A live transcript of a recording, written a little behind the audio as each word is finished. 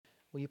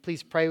Will you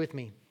please pray with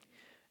me?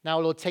 Now,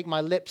 Lord, take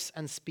my lips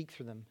and speak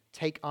through them.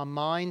 Take our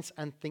minds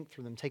and think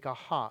through them. Take our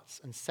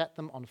hearts and set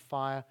them on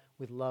fire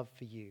with love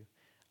for you.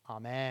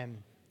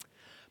 Amen.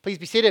 Please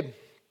be seated.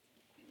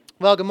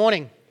 Well, good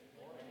morning.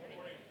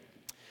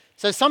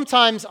 So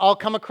sometimes I'll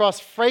come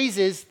across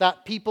phrases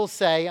that people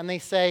say, and they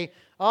say,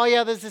 oh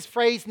yeah, there's this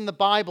phrase in the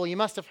Bible. You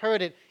must have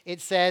heard it.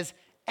 It says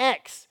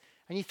X.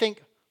 And you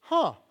think,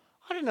 I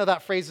didn't know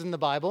that phrase was in the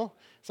Bible.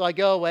 So I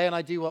go away and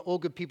I do what all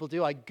good people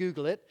do. I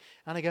Google it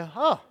and I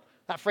go,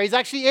 that phrase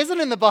actually isn't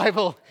in the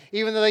Bible,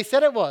 even though they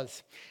said it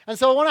was. And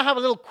so I want to have a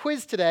little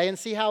quiz today and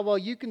see how well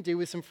you can do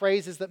with some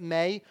phrases that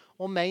may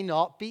or may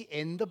not be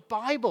in the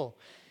Bible.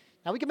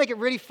 Now, we can make it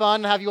really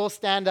fun and have you all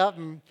stand up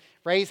and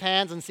raise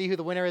hands and see who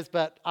the winner is,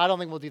 but I don't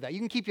think we'll do that. You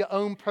can keep your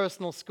own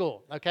personal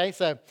score, okay?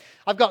 So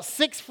I've got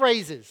six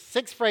phrases.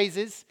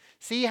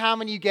 See how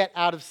many you get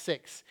out of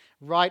 6,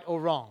 right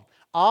or wrong.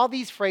 Are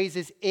these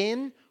phrases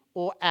in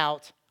or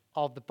out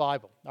of the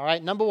Bible? All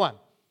right, number 1.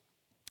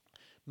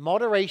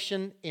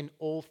 Moderation in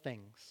all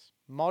things.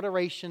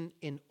 Moderation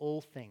in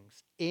all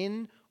things.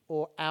 In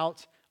or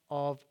out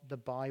of the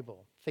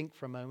Bible. Think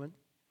for a moment.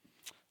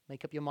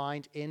 Make up your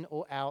mind, in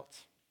or out.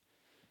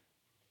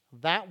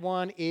 That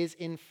one is,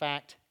 in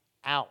fact,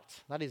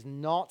 out. That is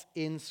not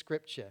in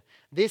Scripture.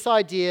 This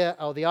idea,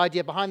 or the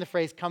idea behind the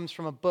phrase, comes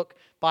from a book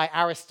by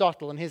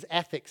Aristotle and his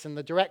Ethics, and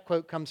the direct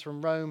quote comes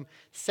from Rome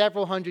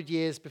several hundred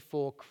years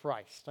before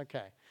Christ.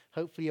 Okay,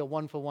 hopefully you're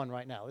 1 for 1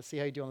 right now. Let's see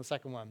how you do on the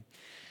second one.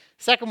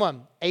 Second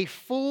one, a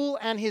fool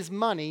and his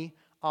money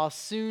are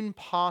soon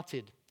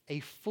parted. A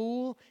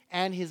fool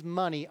and his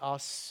money are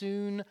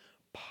soon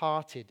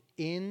parted.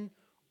 In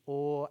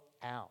or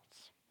out?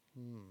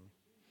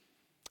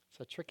 It's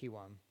a tricky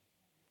one.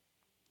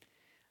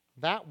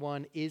 That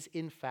one is,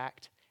 in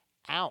fact,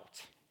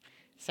 out.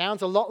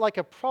 Sounds a lot like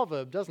a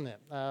proverb, doesn't it?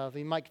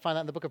 You might find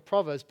that in the book of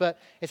Proverbs, but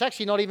it's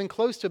actually not even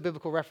close to a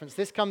biblical reference.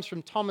 This comes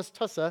from Thomas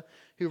Tusser,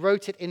 who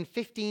wrote it in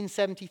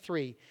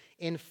 1573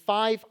 in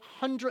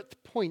 500th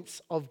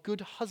Points of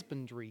Good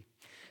Husbandry.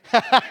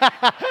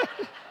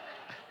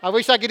 I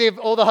wish I could give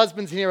all the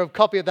husbands in here a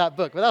copy of that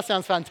book, but that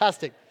sounds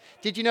fantastic.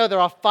 Did you know there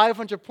are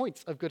 500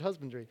 points of good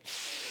husbandry?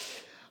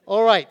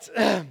 All right.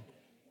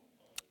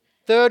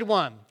 Third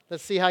one.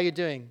 Let's see how you're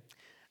doing.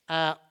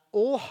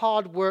 All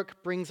hard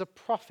work brings a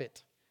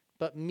profit,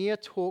 but mere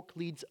talk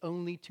leads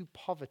only to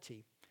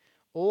poverty.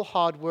 All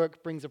hard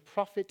work brings a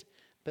profit,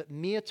 but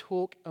mere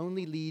talk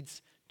only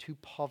leads to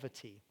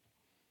poverty.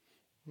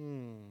 What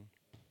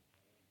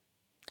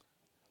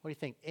do you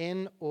think?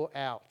 In or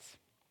out?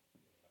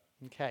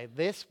 Okay,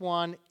 this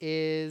one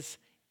is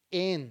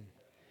in.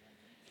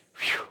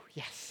 Whew,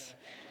 yes.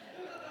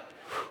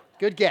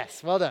 Good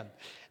guess. Well done.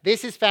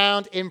 This is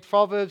found in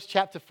Proverbs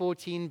chapter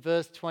 14,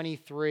 verse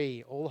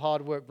 23. All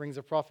hard work brings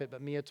a profit,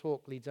 but mere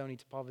talk leads only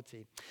to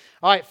poverty.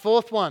 All right,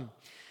 fourth one.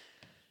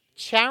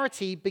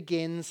 Charity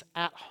begins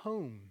at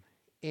home.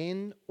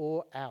 In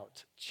or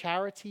out?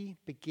 Charity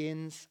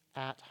begins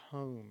at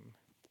home.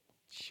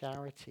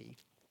 Charity.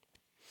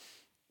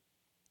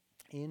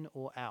 In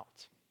or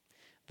out?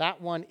 That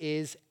one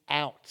is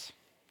out.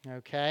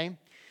 Okay?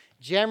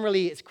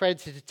 Generally, it's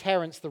credited to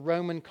Terence, the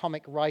Roman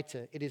comic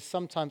writer. It is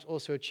sometimes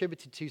also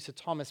attributed to Sir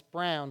Thomas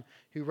Browne,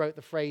 who wrote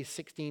the phrase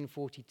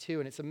 1642.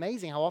 And it's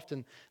amazing how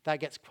often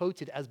that gets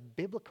quoted as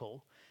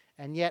biblical,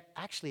 and yet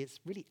actually it's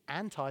really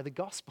anti the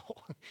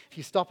gospel. If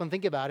you stop and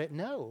think about it,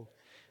 no.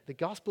 The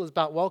gospel is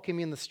about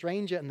welcoming the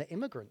stranger and the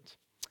immigrant.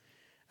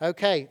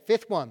 Okay,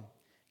 fifth one.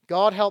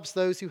 God helps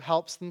those who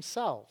help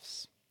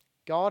themselves.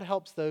 God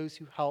helps those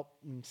who help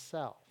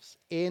themselves.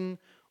 In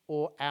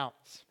or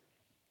out?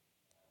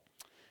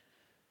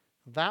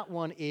 That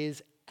one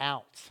is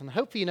out. And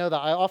hopefully you know that.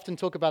 I often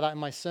talk about that in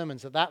my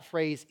sermons, that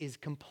phrase is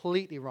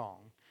completely wrong.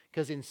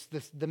 Because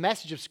the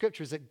message of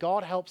Scripture is that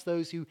God helps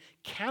those who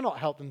cannot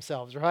help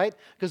themselves, right?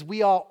 Because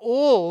we are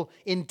all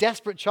in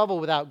desperate trouble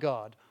without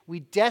God. We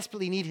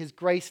desperately need His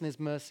grace and His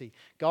mercy.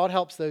 God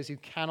helps those who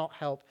cannot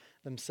help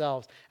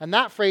themselves. And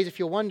that phrase, if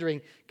you're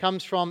wondering,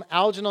 comes from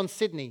Algernon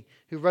Sidney,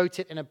 who wrote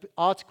it in an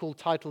article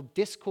titled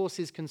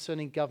Discourses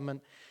Concerning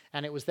Government,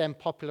 and it was then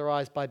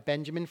popularized by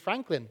Benjamin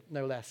Franklin,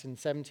 no less, in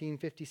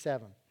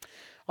 1757.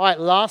 All right,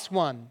 last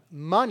one.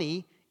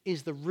 Money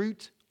is the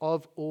root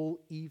of all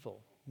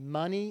evil.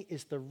 Money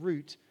is the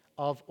root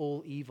of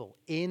all evil.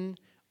 In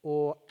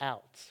or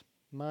out?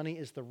 Money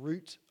is the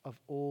root of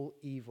all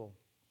evil.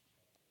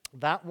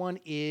 That one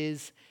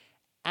is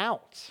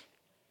out.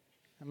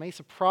 It may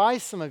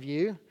surprise some of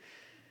you.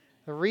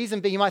 The reason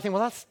being, you might think,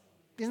 well,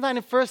 isn't that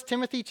in 1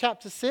 Timothy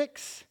chapter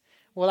 6?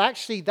 Well,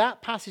 actually,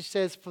 that passage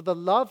says, for the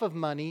love of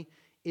money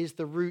is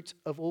the root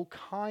of all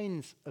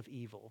kinds of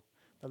evil.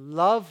 The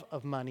love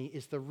of money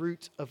is the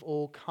root of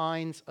all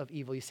kinds of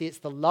evil. You see, it's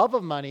the love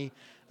of money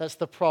that's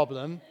the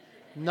problem,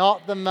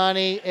 not the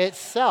money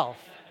itself.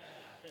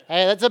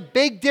 Hey, that's a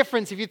big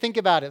difference if you think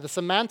about it. The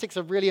semantics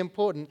are really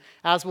important,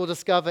 as we'll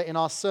discover in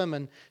our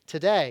sermon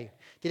today.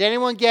 Did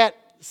anyone get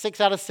 6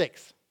 out of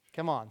 6?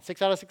 Come on,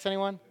 6 out of 6,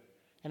 anyone?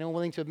 Anyone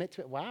willing to admit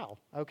to it? Wow,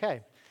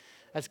 okay.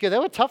 That's good. They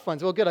were tough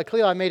ones. Well, good.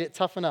 Clearly, I made it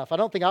tough enough. I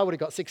don't think I would have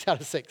got 6 out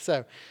of 6.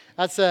 So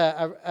that's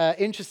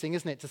interesting,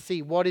 isn't it, to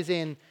see what is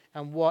in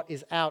and what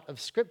is out of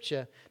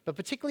Scripture, but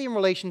particularly in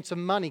relation to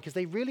money, because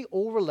they really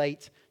all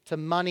relate to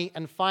money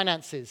and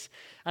finances.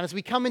 And as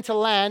we come into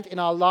land in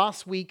our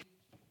last week,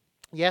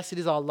 yes, it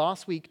is our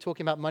last week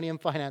talking about money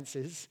and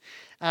finances,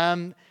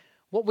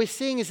 what we're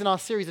seeing is in our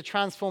series, A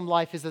Transformed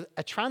Life, is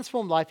a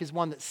transformed life is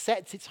one that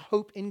sets its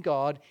hope in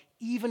God,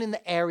 even in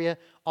the area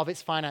of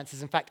its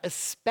finances. In fact,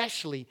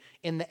 especially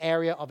in the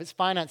area of its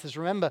finances.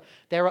 Remember,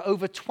 there are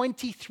over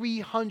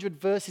 2,300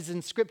 verses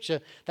in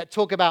Scripture that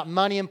talk about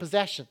money and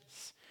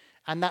possessions.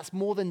 And that's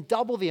more than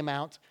double the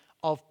amount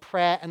of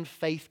prayer and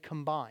faith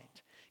combined.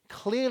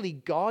 Clearly,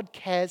 God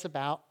cares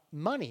about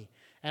money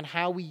and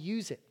how we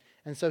use it.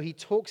 And so he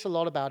talks a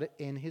lot about it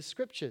in his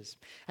Scriptures.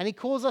 And he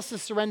calls us to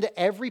surrender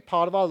every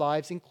part of our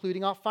lives,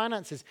 including our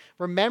finances,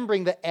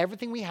 remembering that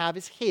everything we have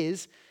is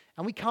his,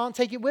 and we can't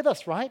take it with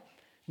us, right?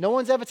 No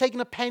one's ever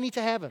taken a penny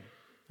to heaven,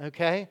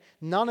 okay?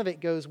 None of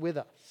it goes with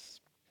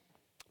us.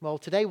 Well,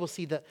 today we'll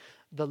see that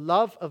the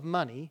love of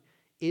money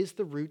is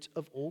the root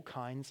of all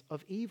kinds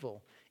of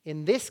evil.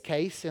 In this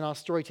case, in our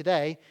story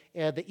today,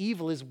 the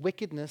evil is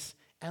wickedness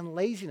and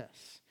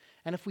laziness.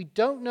 And if we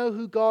don't know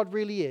who God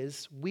really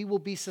is, we will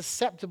be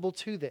susceptible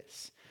to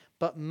this.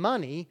 But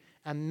money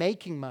and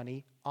making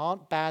money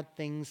aren't bad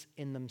things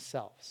in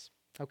themselves.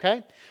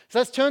 Okay? So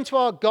let's turn to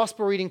our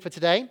gospel reading for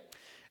today.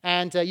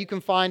 And you can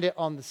find it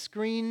on the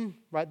screen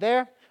right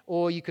there,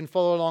 or you can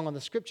follow along on the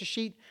scripture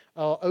sheet,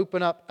 or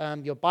open up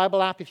your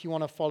Bible app if you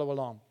want to follow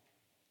along.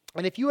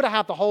 And if you were to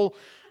have the whole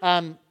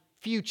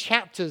few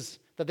chapters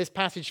that this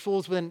passage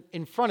falls within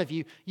in front of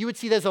you, you would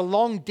see there's a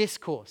long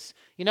discourse.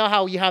 You know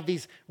how you have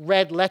these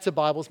red letter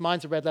Bibles?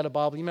 Mine's a red letter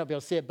Bible. You might not be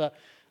able to see it, but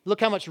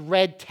look how much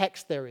red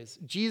text there is.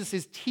 Jesus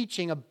is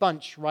teaching a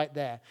bunch right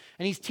there.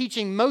 And he's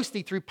teaching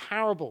mostly through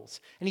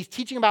parables. And he's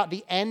teaching about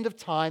the end of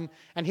time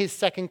and his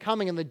second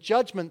coming and the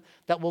judgment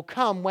that will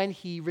come when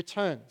he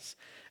returns.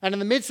 And in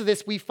the midst of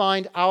this, we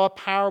find our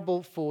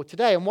parable for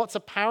today. And what's a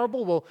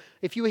parable? Well,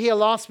 if you were here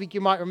last week,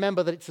 you might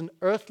remember that it's an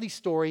earthly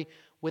story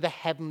with a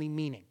heavenly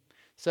meaning.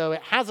 So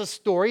it has a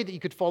story that you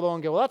could follow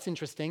and go, well, that's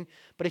interesting.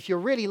 But if you're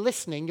really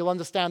listening, you'll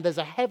understand there's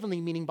a heavenly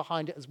meaning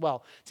behind it as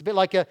well. It's a bit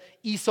like a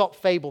Aesop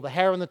fable, the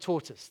hare and the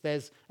tortoise.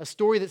 There's a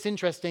story that's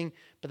interesting,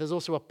 but there's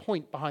also a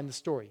point behind the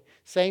story.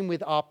 Same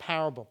with our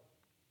parable.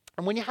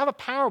 And when you have a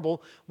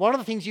parable, one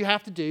of the things you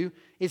have to do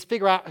is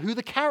figure out who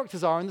the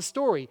characters are in the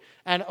story,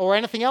 or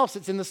anything else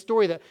that's in the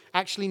story that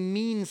actually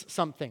means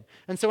something.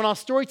 And so in our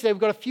story today,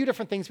 we've got a few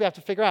different things we have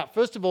to figure out.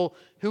 First of all,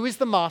 who is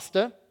the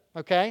master?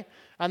 Okay?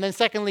 And then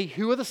secondly,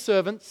 who are the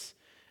servants?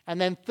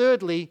 And then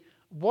thirdly,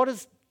 what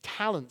does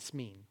talents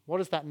mean? What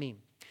does that mean?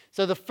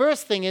 So the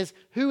first thing is,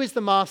 who is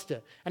the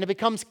master? And it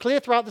becomes clear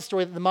throughout the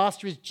story that the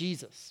master is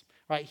Jesus,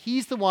 right?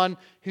 He's the one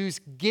who's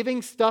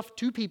giving stuff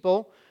to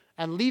people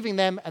and leaving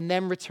them and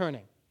them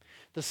returning.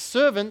 The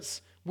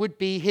servants would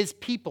be his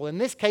people. In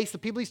this case, the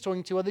people he's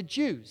talking to are the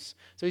Jews.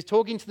 So he's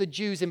talking to the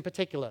Jews in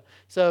particular.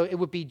 So it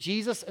would be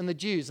Jesus and the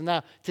Jews. And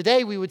now,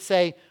 today we would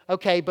say,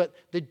 okay, but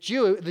the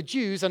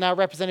Jews are now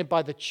represented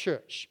by the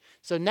church.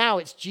 So now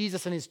it's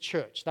Jesus and his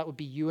church. That would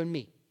be you and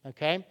me,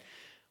 okay?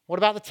 What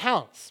about the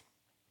talents?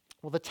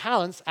 Well, the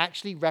talents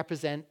actually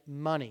represent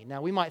money.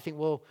 Now, we might think,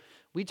 well,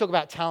 we talk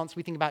about talents,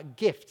 we think about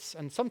gifts.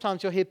 And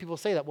sometimes you'll hear people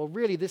say that. Well,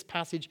 really, this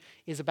passage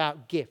is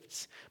about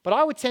gifts. But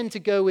I would tend to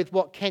go with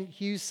what Kent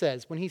Hughes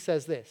says when he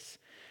says this.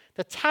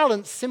 The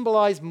talents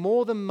symbolize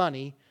more than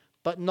money,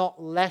 but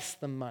not less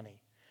than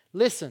money.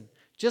 Listen,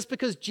 just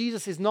because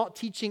Jesus is not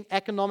teaching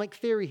economic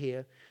theory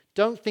here,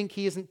 don't think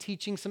he isn't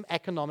teaching some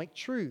economic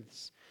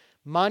truths.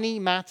 Money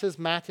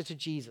matter to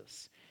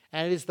Jesus.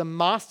 And it is the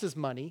master's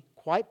money,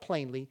 quite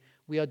plainly,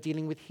 we are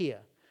dealing with here.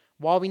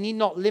 While we need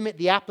not limit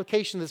the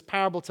application of this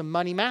parable to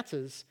money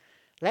matters,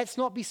 let's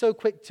not be so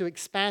quick to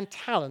expand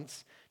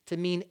talents to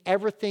mean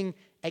everything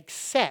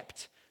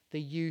except the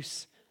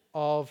use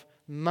of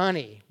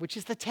money, which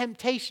is the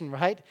temptation,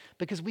 right?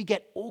 Because we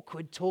get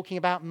awkward talking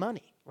about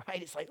money,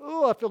 right? It's like,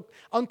 oh, I feel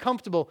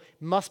uncomfortable.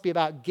 It must be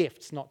about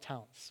gifts, not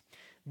talents.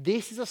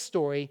 This is a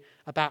story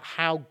about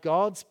how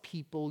God's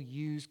people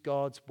use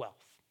God's wealth.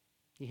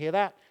 You hear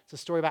that? It's a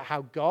story about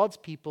how God's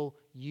people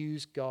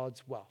use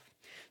God's wealth.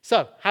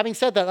 So, having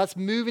said that, let's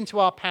move into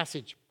our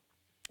passage.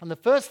 And the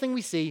first thing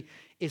we see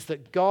is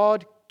that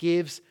God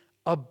gives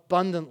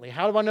abundantly.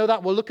 How do I know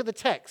that? Well, look at the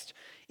text.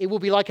 It will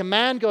be like a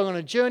man going on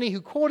a journey who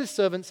called his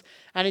servants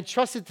and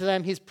entrusted to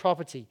them his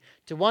property.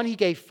 To one he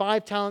gave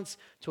 5 talents,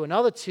 to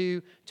another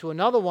 2, to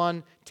another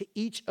 1, to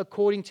each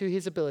according to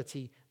his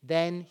ability.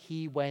 Then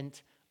he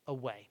went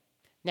away.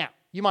 Now,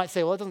 you might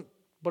say, well,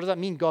 what does that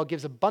mean God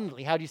gives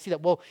abundantly? How do you see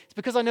that? Well, it's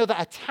because I know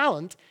that a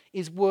talent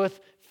is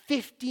worth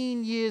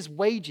 15 years'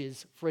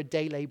 wages for a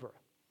day laborer.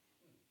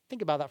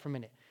 Think about that for a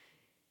minute.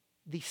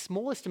 The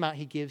smallest amount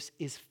he gives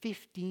is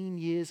 15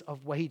 years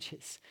of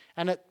wages.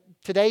 And at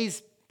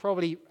today's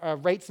probably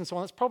rates and so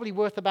on, it's probably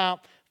worth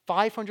about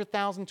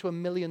 $500,000 to $1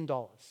 million.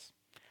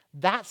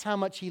 That's how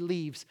much he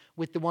leaves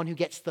with the one who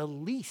gets the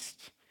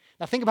least.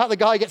 Now think about the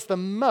guy who gets the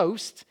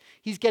most.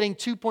 He's getting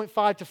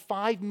 $2.5 to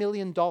 $5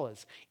 million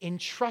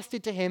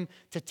entrusted to him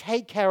to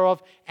take care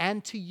of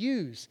and to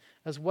use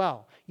as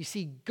well. You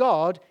see,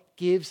 God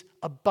gives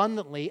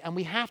abundantly, and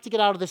we have to get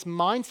out of this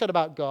mindset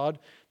about God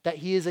that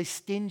he is a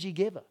stingy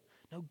giver.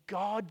 No,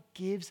 God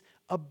gives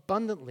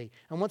abundantly.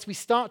 And once we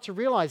start to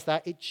realize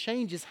that, it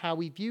changes how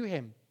we view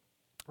him.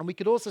 And we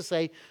could also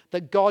say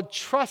that God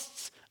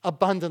trusts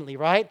abundantly,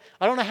 right?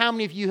 I don't know how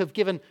many of you have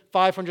given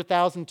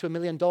 $500,000 to $1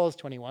 million to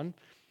anyone.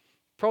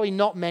 Probably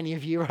not many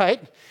of you,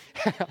 right?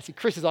 I see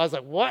Chris's eyes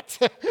like, what?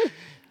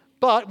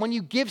 But when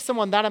you give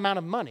someone that amount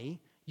of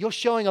money, you're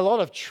showing a lot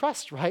of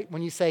trust, right?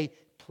 When you say,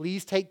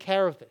 please take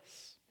care of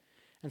this.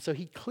 And so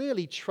he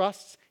clearly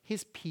trusts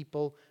his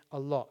people a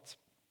lot.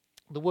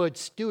 The word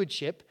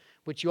stewardship,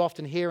 which you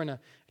often hear in a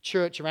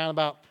church around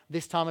about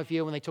this time of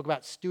year when they talk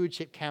about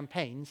stewardship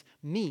campaigns,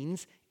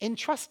 means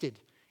entrusted.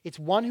 It's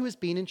one who has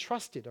been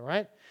entrusted, all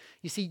right?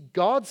 You see,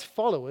 God's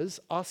followers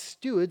are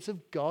stewards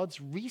of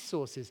God's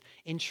resources,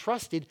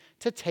 entrusted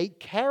to take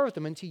care of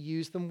them and to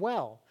use them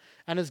well.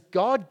 And as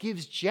God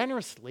gives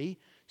generously,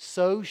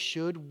 so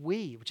should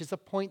we, which is a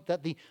point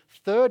that the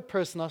third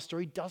person in our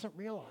story doesn't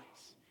realize.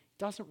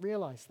 Doesn't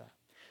realize that.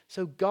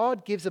 So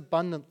God gives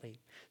abundantly.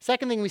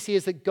 Second thing we see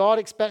is that God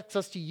expects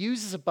us to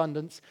use this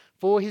abundance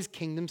for his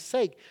kingdom's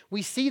sake.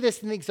 We see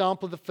this in the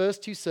example of the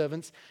first two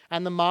servants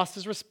and the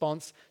master's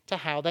response to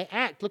how they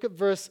act. Look at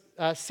verse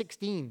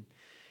 16.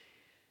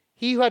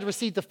 He who had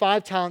received the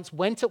 5 talents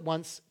went at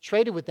once,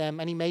 traded with them,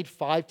 and he made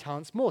 5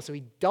 talents more. So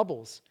he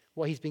doubles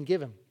what he's been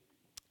given.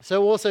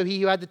 So also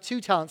he who had the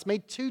 2 talents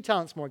made 2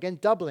 talents more, again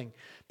doubling.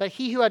 But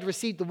he who had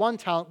received the 1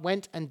 talent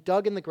went and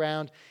dug in the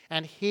ground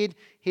and hid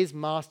his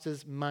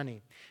master's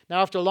money.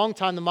 Now after a long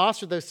time the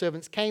master of those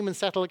servants came and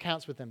settled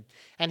accounts with them.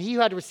 And he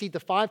who had received the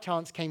 5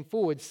 talents came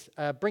forwards,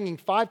 bringing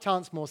 5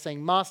 talents more,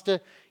 saying,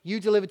 Master, you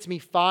delivered to me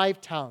 5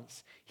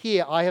 talents.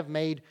 Here I have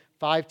made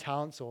 5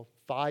 talents, or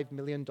 $5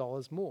 million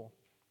more.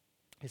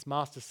 His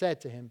master said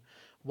to him,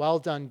 Well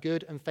done,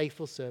 good and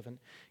faithful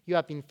servant. You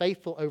have been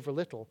faithful over a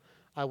little.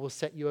 I will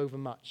set you over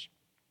much.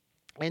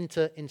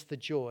 Enter into the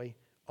joy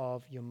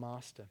of your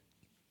master.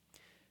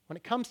 When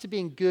it comes to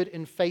being good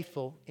and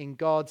faithful in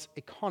God's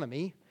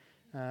economy,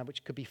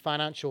 which could be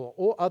financial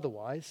or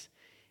otherwise,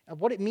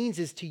 what it means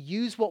is to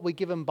use what we're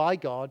given by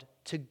God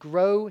to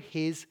grow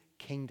his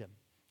kingdom.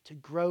 To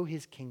grow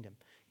his kingdom.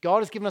 God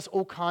has given us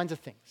all kinds of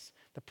things.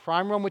 The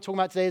primary one we're talking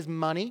about today is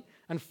money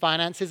and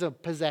finances or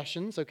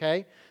possessions,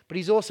 okay? But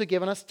he's also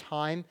given us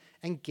time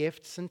and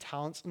gifts and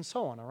talents and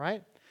so on, all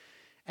right?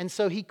 And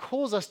so he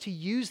calls us to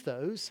use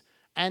those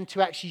and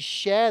to actually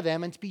share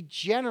them and to be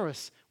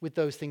generous with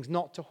those things,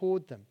 not to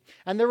hoard them.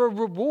 And there are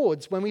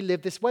rewards when we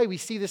live this way. We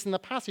see this in the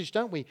passage,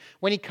 don't we?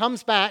 When he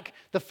comes back,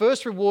 the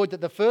first reward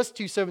that the first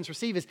 2 servants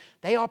receive is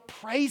they are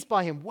praised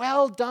by him.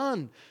 Well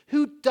done.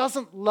 Who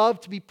doesn't love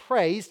to be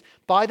praised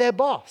by their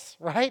boss,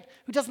 right?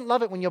 Who doesn't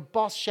love it when your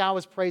boss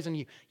showers praise on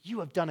you?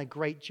 You have done a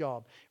great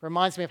job. It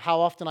reminds me of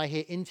how often I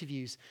hear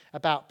interviews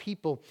about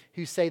people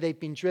who say they've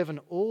been driven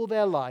all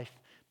their life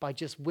by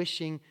just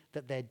wishing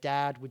that their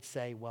dad would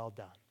say, well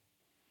done.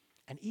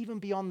 And even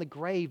beyond the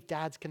grave,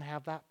 dads can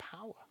have that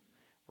power,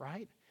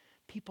 right?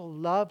 People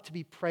love to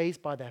be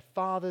praised by their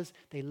fathers.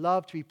 They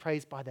love to be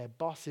praised by their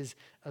bosses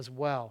as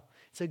well.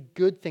 It's a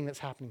good thing that's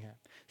happening here.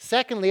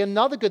 Secondly,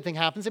 another good thing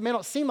happens. It may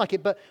not seem like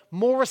it, but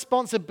more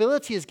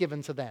responsibility is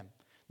given to them.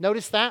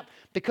 Notice that?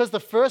 Because the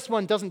first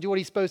one doesn't do what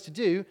he's supposed to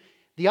do,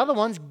 the other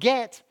ones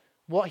get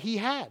what he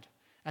had.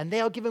 And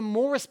they are given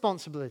more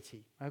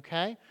responsibility,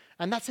 okay?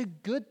 And that's a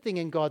good thing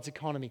in God's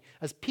economy.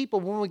 As people,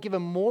 when we're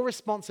given more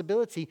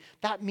responsibility,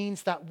 that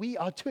means that we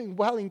are doing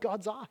well in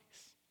God's eyes.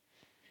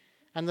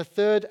 And the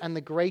third and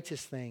the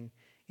greatest thing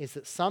is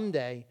that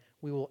someday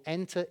we will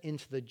enter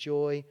into the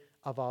joy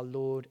of our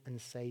Lord and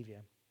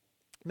Savior.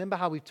 Remember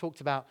how we've talked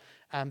about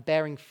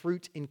bearing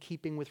fruit in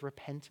keeping with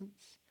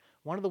repentance?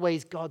 One of the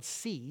ways God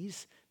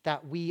sees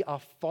that we are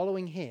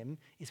following him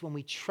is when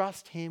we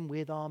trust him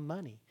with our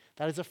money.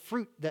 That is a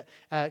fruit that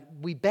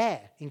we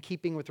bear in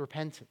keeping with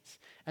repentance.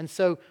 And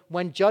so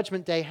when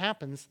Judgment Day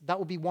happens, that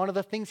will be one of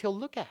the things he'll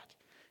look at.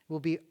 It will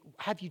be,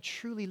 have you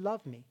truly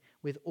loved me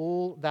with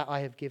all that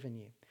I have given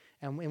you?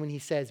 And when he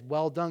says,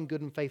 well done,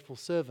 good and faithful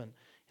servant,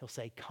 he'll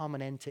say, come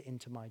and enter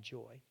into my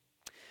joy.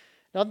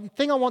 Now, the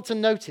thing I want to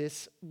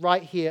notice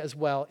right here as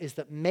well is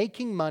that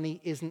making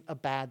money isn't a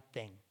bad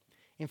thing.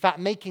 In fact,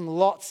 making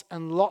lots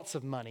and lots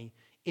of money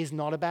is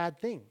not a bad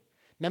thing.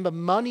 Remember,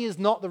 money is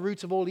not the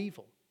root of all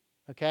evil.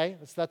 Okay,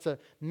 that's a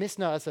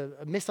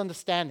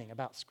misunderstanding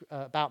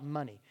about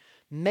money.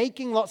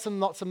 Making lots and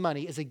lots of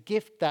money is a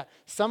gift that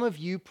some of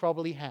you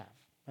probably have.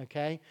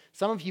 Okay,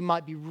 some of you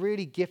might be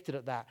really gifted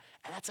at that,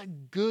 and that's a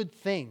good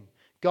thing.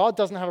 God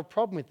doesn't have a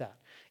problem with that.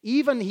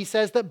 Even he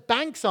says that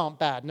banks aren't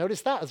bad.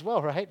 Notice that as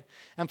well, right?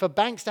 And for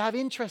banks to have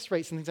interest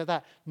rates and things like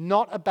that,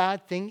 not a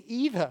bad thing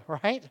either,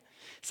 right?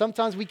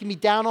 Sometimes we can be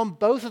down on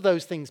both of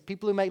those things,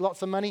 people who make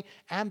lots of money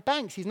and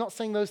banks. He's not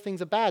saying those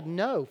things are bad.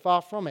 No,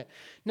 far from it.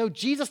 No,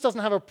 Jesus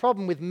doesn't have a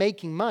problem with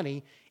making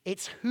money.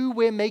 It's who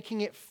we're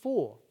making it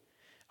for.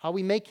 Are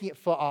we making it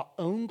for our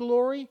own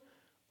glory,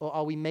 or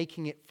are we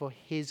making it for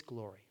his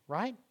glory,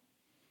 right?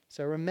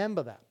 So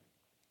remember that.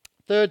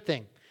 Third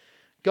thing,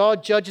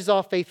 God judges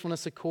our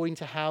faithfulness according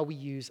to how we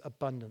use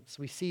abundance.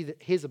 We see that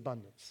his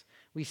abundance.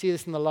 We see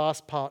this in the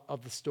last part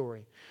of the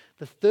story.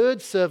 The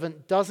third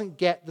servant doesn't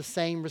get the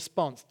same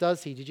response,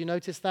 does he? Did you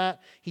notice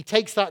that? He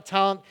takes that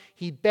talent,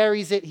 he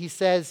buries it, he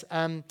says,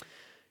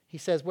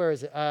 where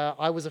is it?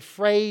 I was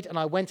afraid and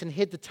I went and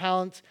hid the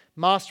talent.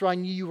 Master, I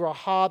knew you were a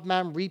hard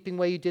man, reaping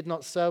where you did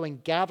not sow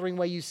and gathering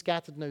where you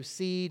scattered no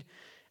seed.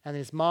 And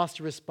his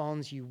master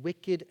responds, you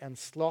wicked and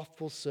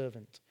slothful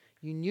servant.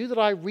 You knew that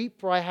I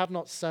reap where I have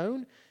not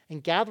sown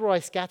and gather where I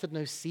scattered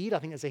no seed. I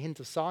think there's a hint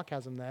of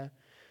sarcasm there.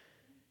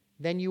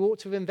 Then you ought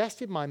to have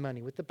invested my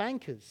money with the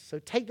bankers. So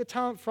take the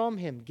talent from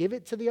him, give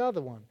it to the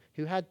other one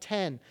who had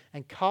 10,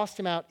 and cast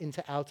him out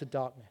into outer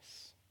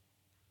darkness.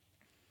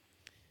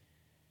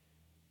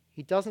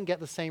 He doesn't get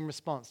the same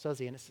response, does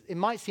he? And it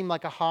might seem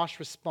like a harsh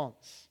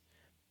response.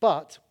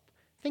 But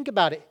think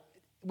about it.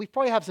 We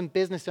probably have some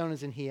business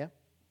owners in here.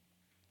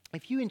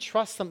 If you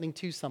entrust something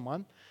to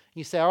someone,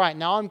 you say, all right,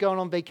 now I'm going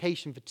on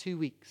vacation for 2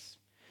 weeks.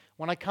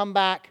 When I come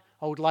back,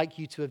 I would like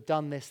you to have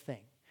done this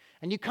thing.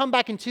 And you come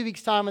back in 2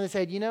 weeks' time and they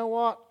said, you know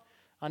what?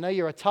 I know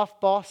you're a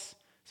tough boss,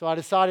 so I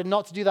decided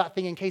not to do that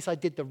thing in case I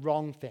did the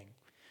wrong thing.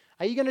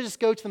 Are you going to just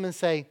go to them and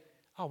say,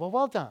 oh,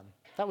 well done.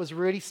 That was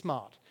really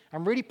smart.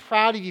 I'm really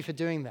proud of you for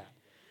doing that.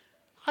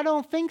 I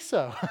don't think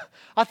so.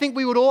 I think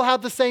we would all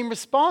have the same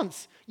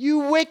response. You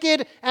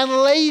wicked and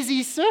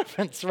lazy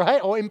servants,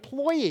 right? Or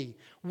employee.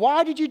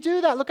 Why did you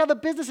do that? Look how the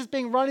business is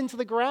being run into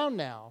the ground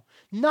now.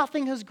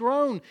 Nothing has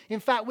grown. In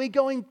fact, we're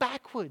going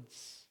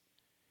backwards.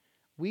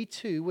 We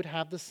too would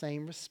have the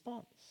same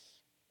response.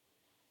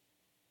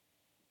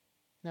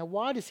 Now,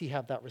 why does he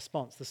have that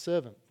response, the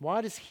servant?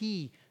 Why does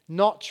he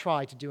not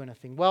try to do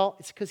anything? Well,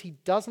 it's because he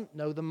doesn't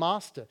know the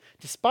master.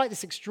 Despite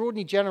this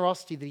extraordinary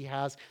generosity that he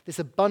has, this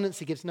abundance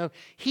he gives, no,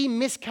 he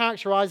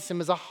mischaracterizes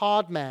him as a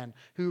hard man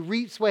who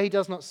reaps where he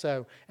does not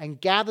sow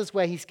and gathers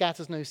where he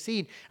scatters no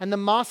seed. And the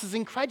master's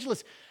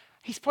incredulous.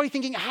 He's probably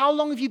thinking, how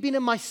long have you been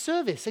in my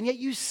service? And yet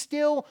you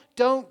still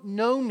don't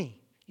know me.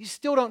 You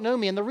still don't know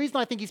me. And the reason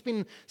I think he's been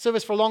in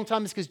service for a long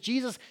time is because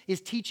Jesus is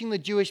teaching the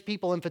Jewish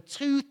people. And for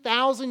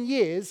 2,000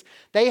 years,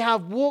 they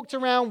have walked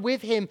around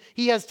with him.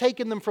 He has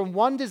taken them from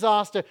one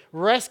disaster,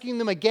 rescuing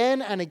them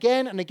again and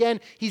again and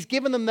again. He's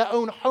given them their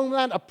own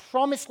homeland, a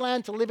promised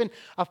land to live in,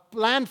 a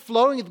land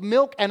flowing with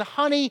milk and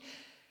honey.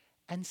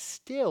 And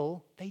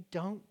still, they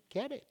don't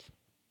get it.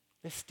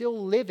 They're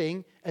still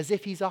living as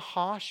if he's a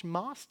harsh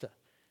master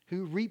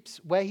who reaps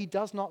where he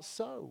does not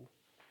sow.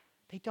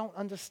 They don't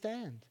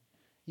understand.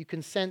 You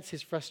can sense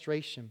his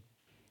frustration.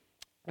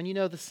 And you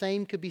know, the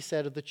same could be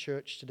said of the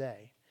church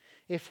today,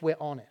 if we're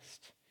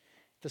honest.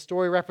 The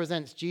story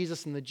represents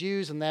Jesus and the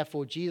Jews, and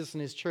therefore Jesus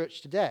and his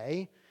church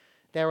today.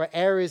 There are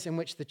areas in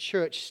which the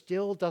church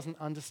still doesn't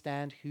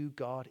understand who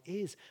God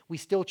is. We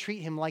still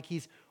treat him like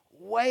he's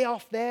way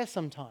off there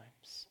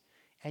sometimes.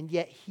 And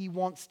yet he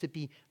wants to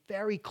be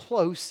very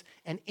close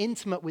and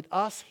intimate with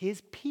us,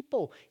 his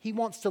people. He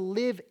wants to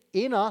live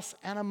in us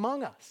and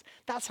among us.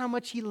 That's how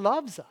much he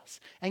loves us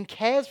and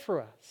cares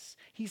for us.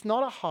 He's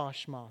not a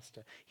harsh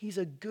master. He's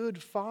a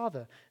good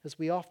father, as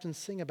we often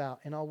sing about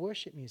in our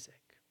worship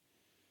music.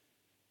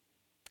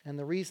 And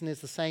the reason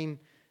is the same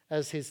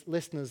as his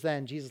listeners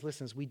then, Jesus'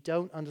 listeners. We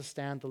don't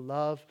understand the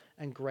love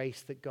and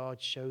grace that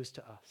God shows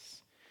to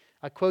us.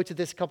 I quoted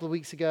this a couple of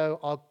weeks ago.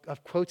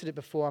 I've quoted it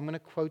before. I'm going to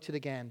quote it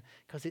again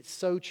because it's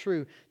so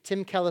true.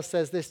 Tim Keller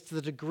says this: to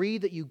the degree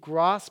that you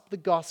grasp the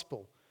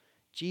gospel,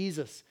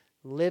 Jesus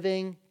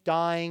living,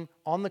 dying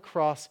on the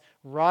cross,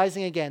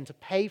 rising again to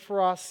pay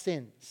for our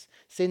sins,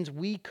 sins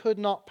we could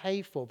not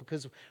pay for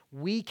because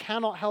we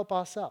cannot help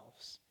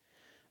ourselves,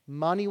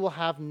 money will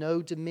have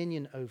no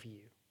dominion over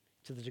you.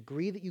 To the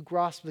degree that you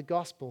grasp the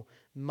gospel,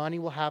 money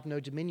will have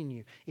no dominion over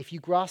you. If you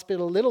grasp it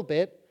a little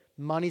bit,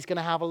 money's going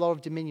to have a lot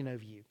of dominion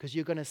over you because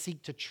you're going to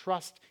seek to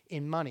trust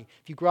in money.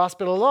 If you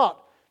grasp it a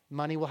lot,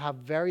 money will have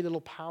very little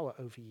power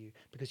over you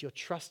because you're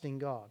trusting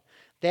God.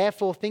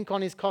 Therefore, think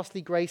on his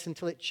costly grace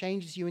until it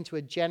changes you into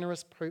a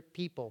generous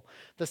people.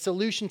 The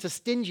solution to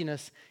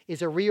stinginess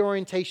is a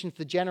reorientation to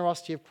the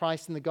generosity of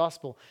Christ in the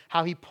gospel,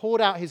 how he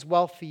poured out his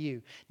wealth for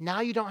you. Now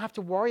you don't have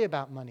to worry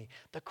about money.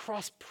 The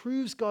cross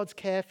proves God's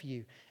care for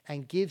you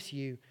and gives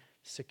you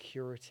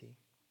security.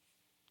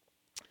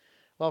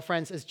 Well,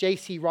 friends, as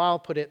J.C. Ryle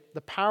put it,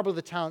 the parable of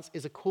the talents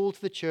is a call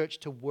to the church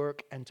to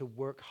work and to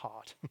work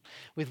hard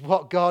with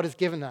what God has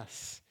given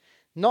us.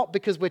 Not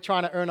because we're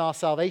trying to earn our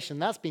salvation,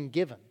 that's been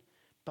given,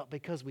 but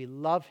because we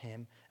love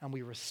him and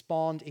we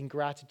respond in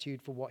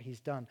gratitude for what he's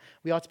done.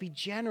 We are to be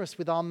generous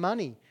with our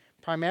money,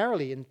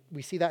 primarily, and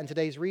we see that in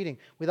today's reading,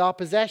 with our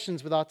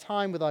possessions, with our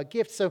time, with our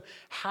gifts. So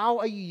how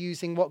are you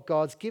using what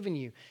God's given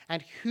you?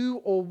 And who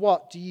or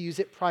what do you use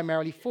it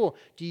primarily for?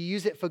 Do you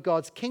use it for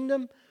God's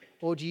kingdom?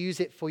 Or do you use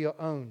it for your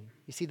own?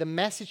 You see, the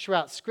message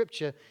throughout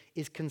Scripture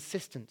is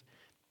consistent.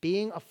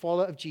 Being a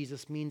follower of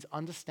Jesus means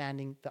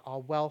understanding that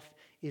our wealth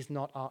is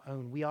not our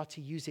own. We are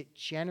to use it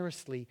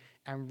generously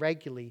and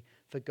regularly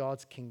for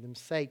God's kingdom's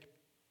sake.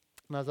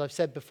 And as I've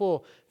said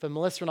before, for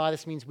Melissa and I,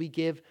 this means we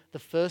give the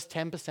first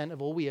 10%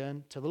 of all we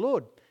earn to the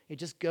Lord. It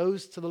just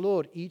goes to the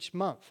Lord each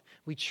month.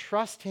 We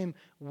trust him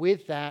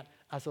with that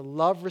as a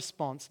love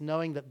response,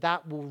 knowing that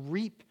that will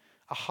reap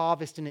a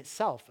harvest in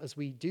itself as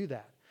we do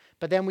that.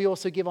 But then we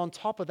also give on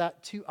top of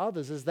that to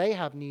others as they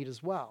have need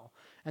as well.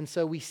 And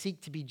so we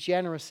seek to be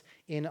generous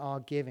in our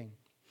giving.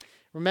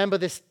 Remember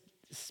this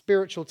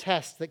spiritual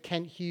test that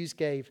Kent Hughes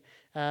gave.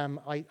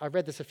 I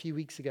read this a few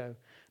weeks ago.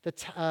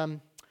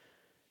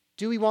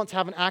 Do we want to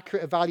have an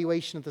accurate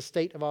evaluation of the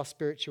state of our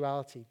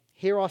spirituality?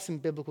 Here are some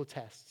biblical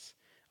tests.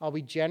 Are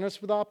we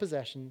generous with our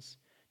possessions?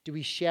 Do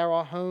we share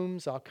our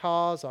homes, our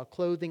cars, our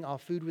clothing, our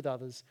food with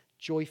others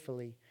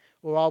joyfully?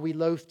 Or are we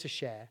loath to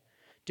share?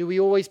 Do we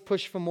always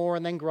push for more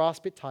and then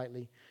grasp it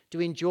tightly? Do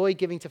we enjoy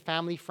giving to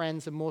family,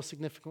 friends, and more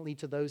significantly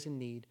to those in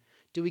need?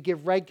 Do we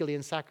give regularly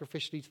and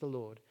sacrificially to the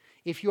Lord?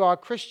 If you are a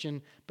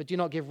Christian but do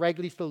not give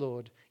regularly to the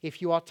Lord,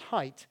 if you are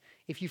tight,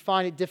 if you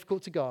find it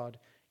difficult to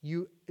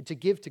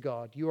give to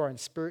God, you are in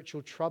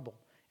spiritual trouble,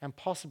 and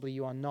possibly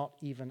you are not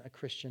even a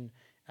Christian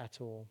at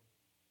all.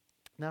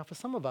 Now, for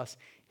some of us,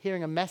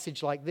 hearing a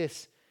message like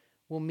this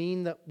will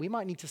mean that we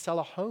might need to sell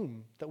a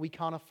home that we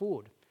can't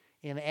afford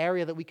in an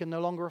area that we can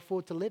no longer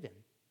afford to live in.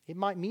 It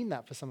might mean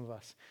that for some of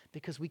us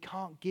because we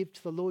can't give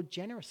to the Lord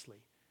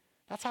generously.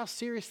 That's how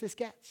serious this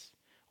gets.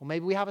 Or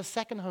maybe we have a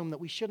second home that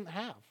we shouldn't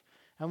have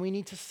and we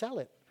need to sell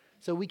it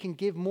so we can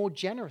give more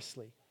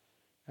generously.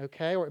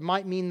 Okay? Or it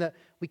might mean that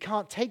we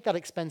can't take that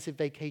expensive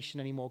vacation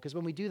anymore because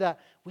when we do that,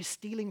 we're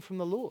stealing from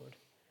the Lord.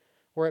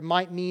 Or it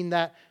might mean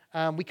that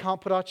we can't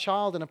put our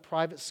child in a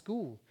private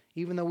school,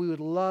 even though we would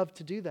love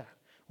to do that.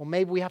 Or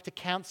maybe we have to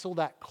cancel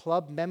that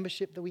club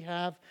membership that we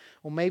have.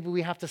 Or maybe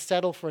we have to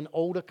settle for an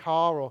older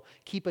car or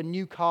keep a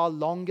new car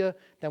longer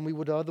than we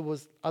would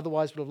otherwise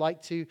would have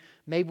liked to.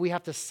 Maybe we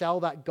have to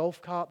sell that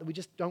golf cart that we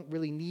just don't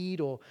really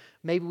need. Or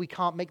maybe we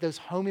can't make those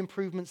home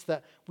improvements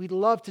that we'd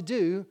love to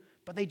do,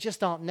 but they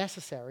just aren't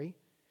necessary.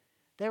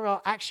 There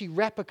are actually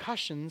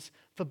repercussions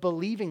for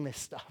believing this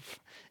stuff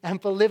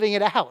and for living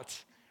it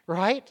out,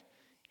 right?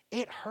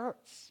 It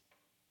hurts,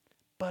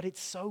 but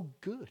it's so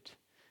good.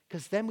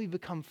 Because then we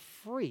become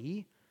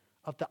free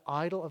of the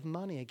idol of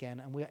money again,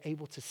 and we're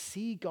able to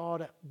see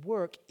God at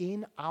work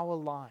in our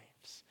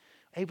lives.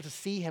 Able to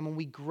see him, and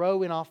we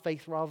grow in our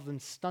faith rather than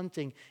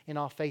stunting in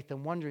our faith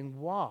and wondering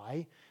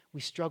why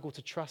we struggle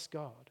to trust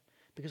God.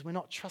 Because we're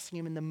not trusting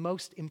him in the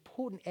most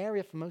important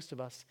area for most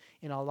of us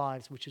in our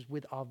lives, which is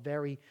with our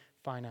very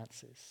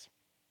finances.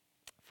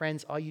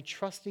 Friends, are you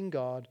trusting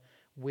God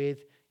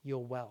with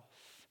your wealth?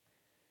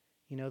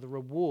 You know, the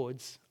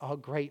rewards are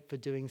great for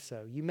doing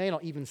so. You may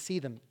not even see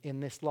them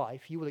in this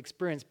life. You will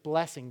experience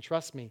blessing,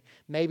 trust me.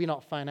 Maybe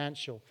not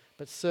financial,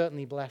 but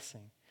certainly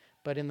blessing.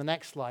 But in the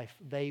next life,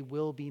 they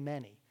will be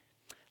many.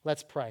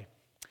 Let's pray.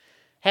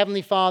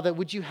 Heavenly Father,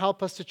 would you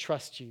help us to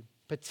trust you,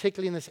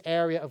 particularly in this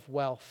area of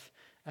wealth,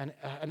 and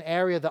an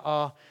area that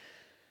our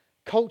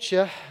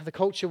culture, the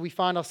culture we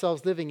find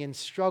ourselves living in,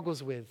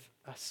 struggles with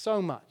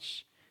so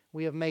much.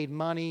 We have made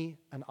money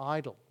an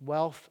idol,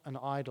 wealth an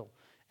idol.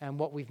 And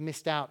what we've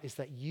missed out is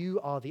that you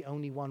are the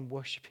only one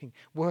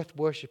worth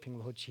worshiping,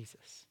 Lord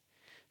Jesus.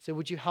 So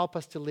would you help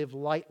us to live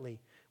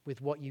lightly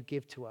with what you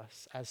give to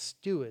us as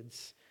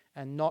stewards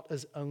and not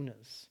as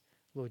owners,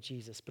 Lord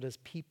Jesus, but as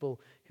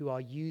people who are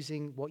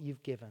using what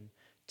you've given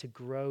to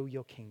grow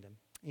your kingdom.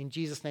 In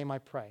Jesus' name I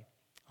pray.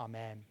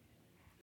 Amen.